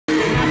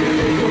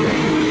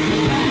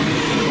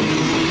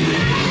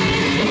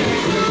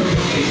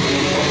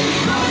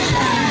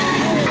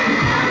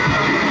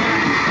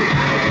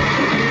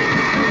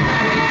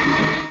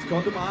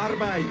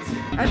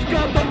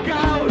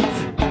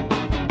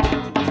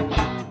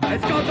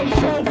Es geht um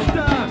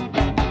Schuften.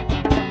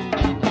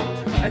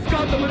 Es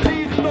geht um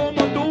Reichtum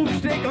und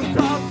Aufstieg und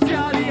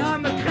soziale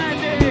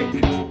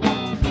Anerkennung.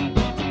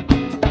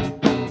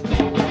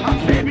 Am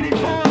 7.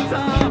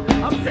 Forza,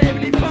 am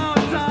 7.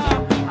 Forza,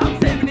 am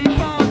 7.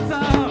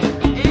 Forza.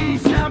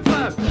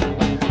 Einschämpfen.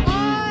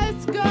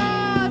 Uns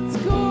geht's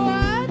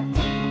gut,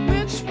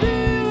 wir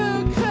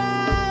spüren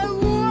keine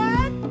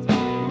Wut.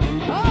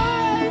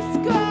 Uns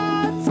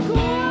geht's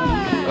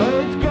gut,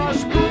 Uns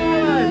geht's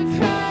gut.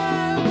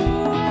 keine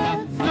Wut.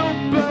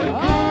 Super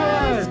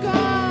Uns gut.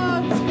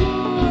 geht's gut.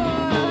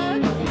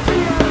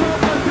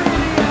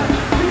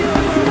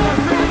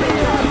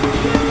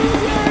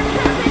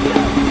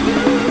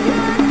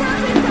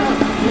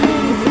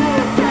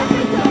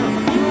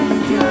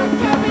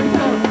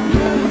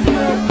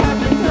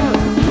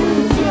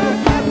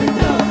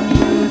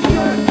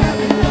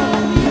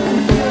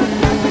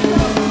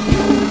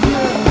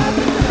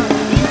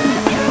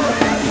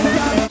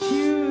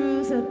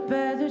 Choose a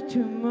better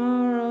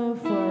tomorrow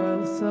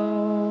for us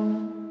all.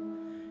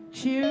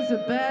 Choose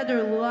a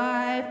better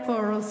life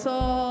for us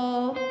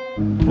all.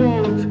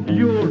 Vote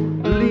your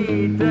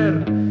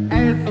leader.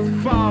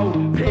 SV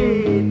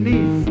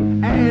Penis.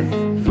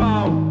 SV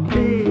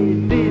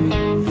Penis.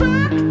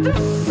 Fuck the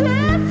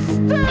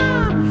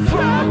system!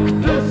 Fuck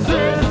the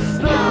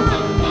system.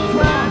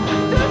 Fuck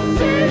the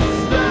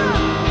system.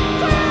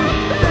 Fuck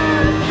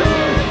the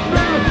system.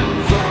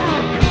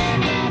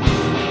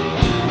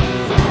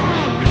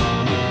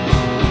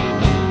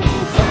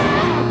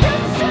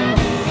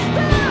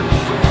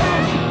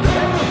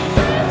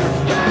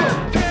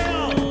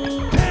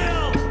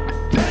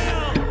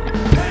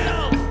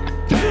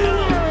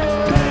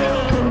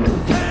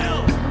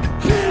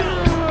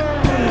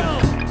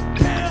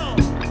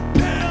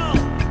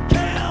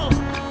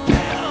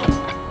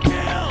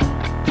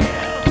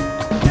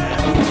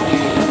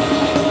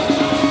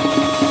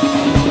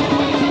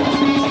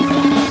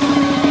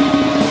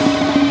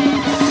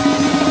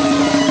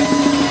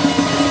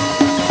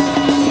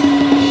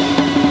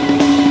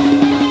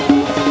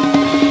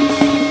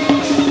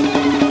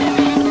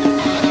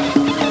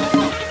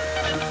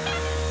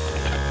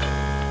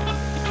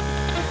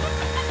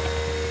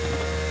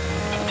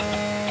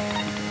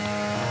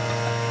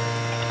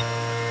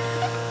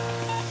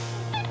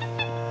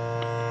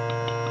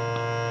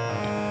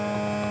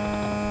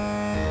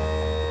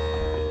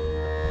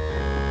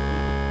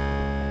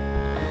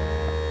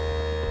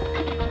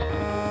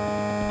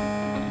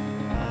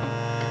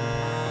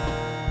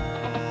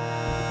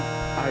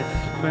 I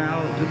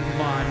smell the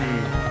money.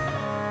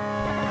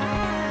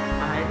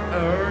 I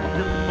earn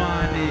the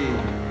money.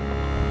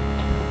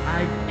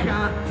 I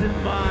got the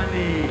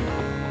money.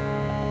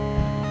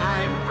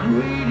 I'm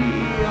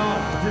greedy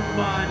of the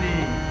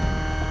money.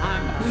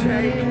 I'm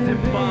take the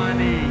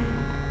money.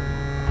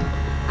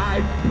 I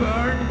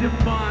burn the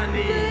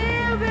money.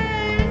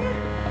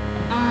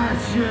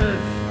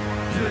 Ashes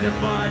to the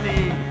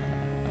money,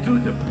 to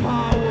the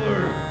power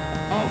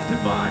of the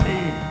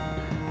money.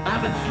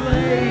 I'm a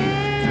slave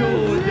to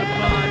the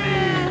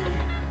money.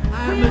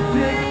 I'm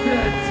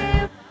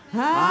addicted.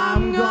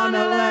 I'm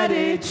gonna let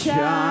it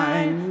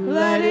shine,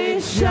 let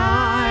it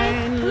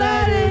shine,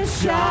 let it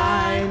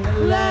shine,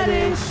 let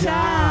it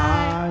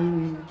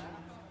shine.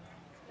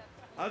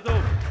 Also,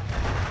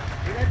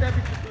 ich werde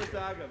etwas dazu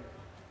sagen.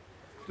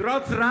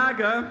 Trotz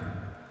Regen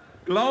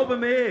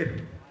glauben wir,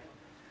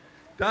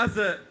 dass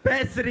eine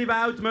bessere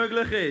Welt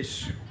möglich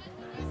ist.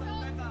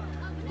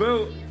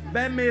 Weil,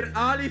 wenn wir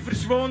alle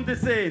verschwunden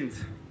sind,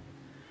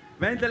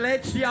 wenn der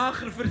letzte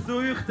Acker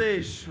verseucht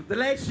ist, der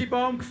letzte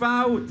Baum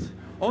gefällt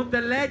und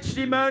der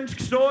letzte Mensch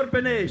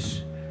gestorben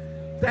ist,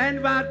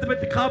 dann werden wir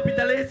den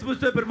Kapitalismus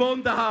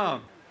überwunden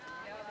haben.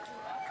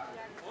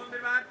 Und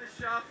wir werden es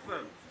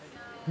schaffen.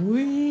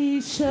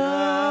 We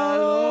shall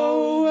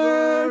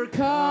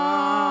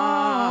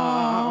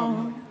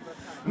overcome.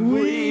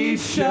 We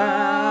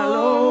shall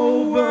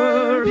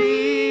over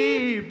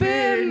deep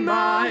in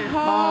my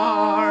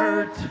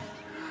heart.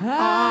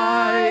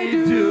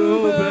 I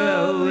do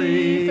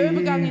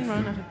believe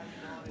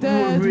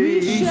that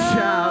we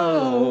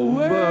shall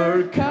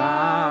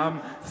overcome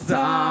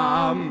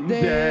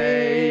someday.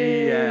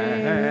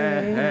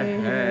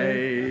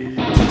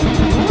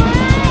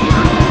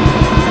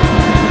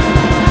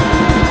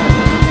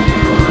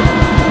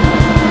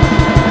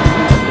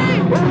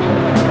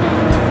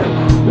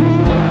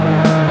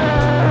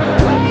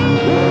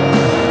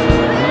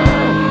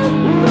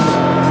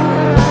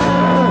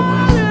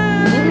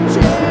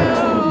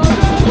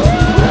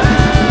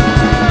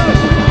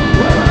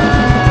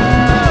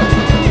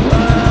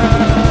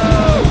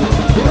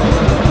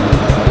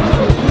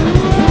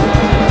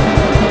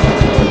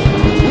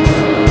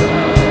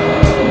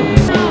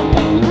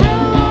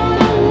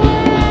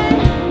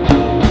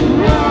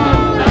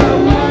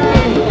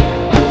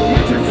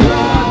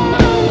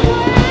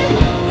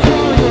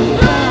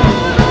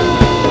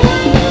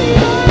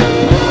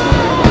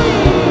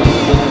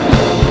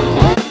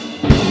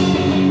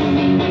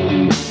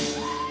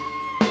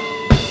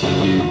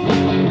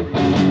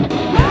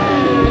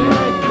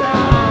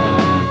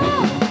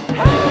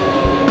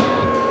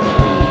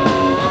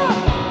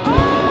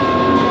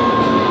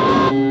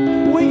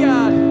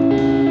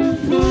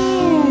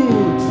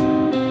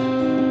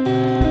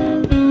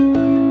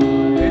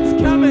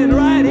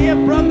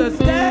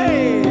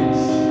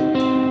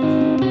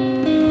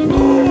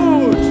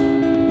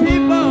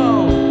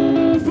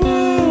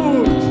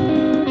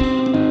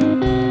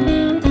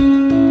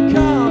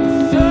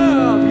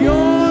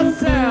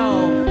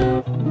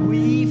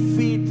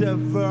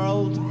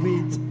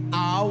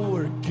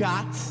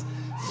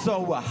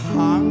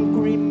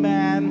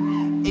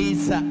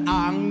 an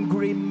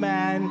angry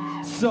man.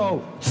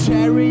 So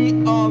cherry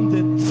on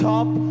the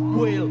top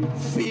will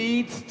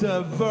feed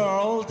the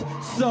world.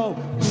 So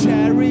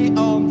cherry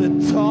on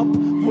the top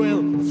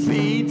will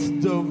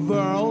feed the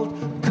world.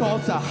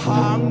 'Cause a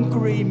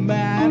hungry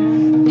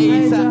man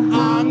is a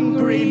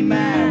hungry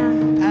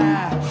man.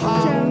 A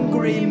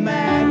hungry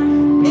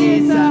man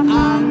is a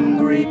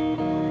hungry.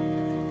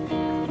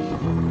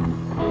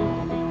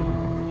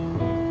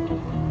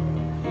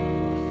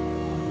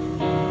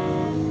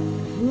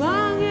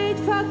 Long eight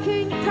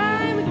fucking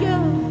time ago,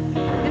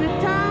 in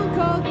a town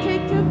called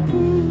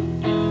Kickapoo,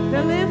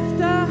 there lived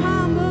a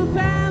humble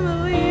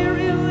family,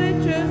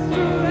 religious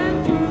through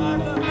and through.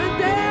 And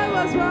there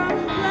was one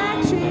black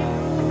sheep,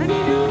 and he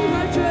knew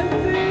what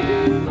they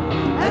do.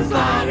 As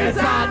long as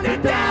I'm the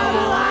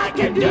devil, I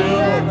can do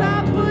As it. a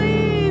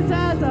please,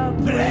 as a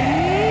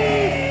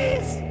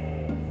Please!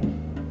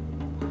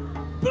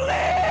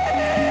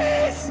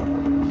 Please!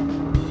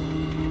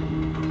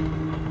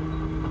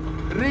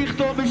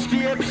 Richtung ist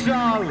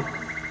Diebstahl.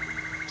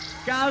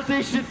 Geld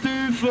ist der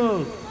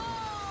Teufel.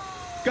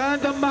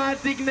 Geht am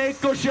Montag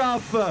nicht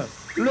arbeiten.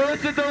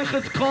 Löst euch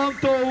ein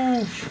Konto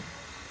auf.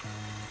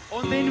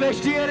 Und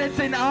investiert es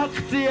in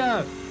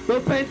Aktien. Weil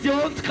die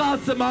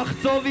Pensionskasse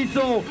macht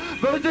sowieso.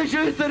 Weil das ist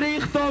unser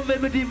Reichtum,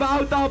 wenn wir die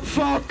Welt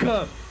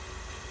abfucken.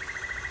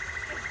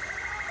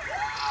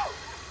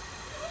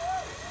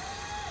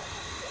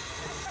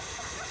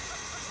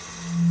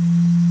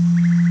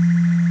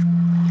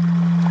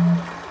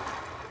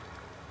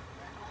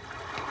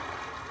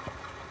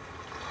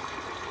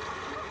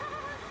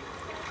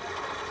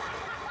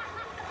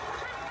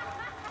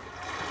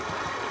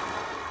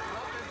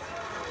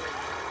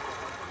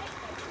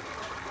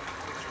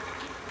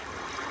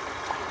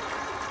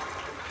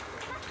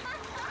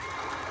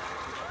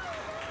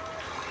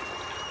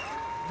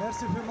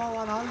 Merci vielmals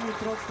an alle,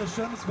 trotz des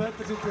schönen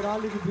Wetters sind ihr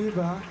alle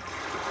geblieben.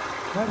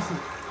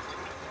 Merci.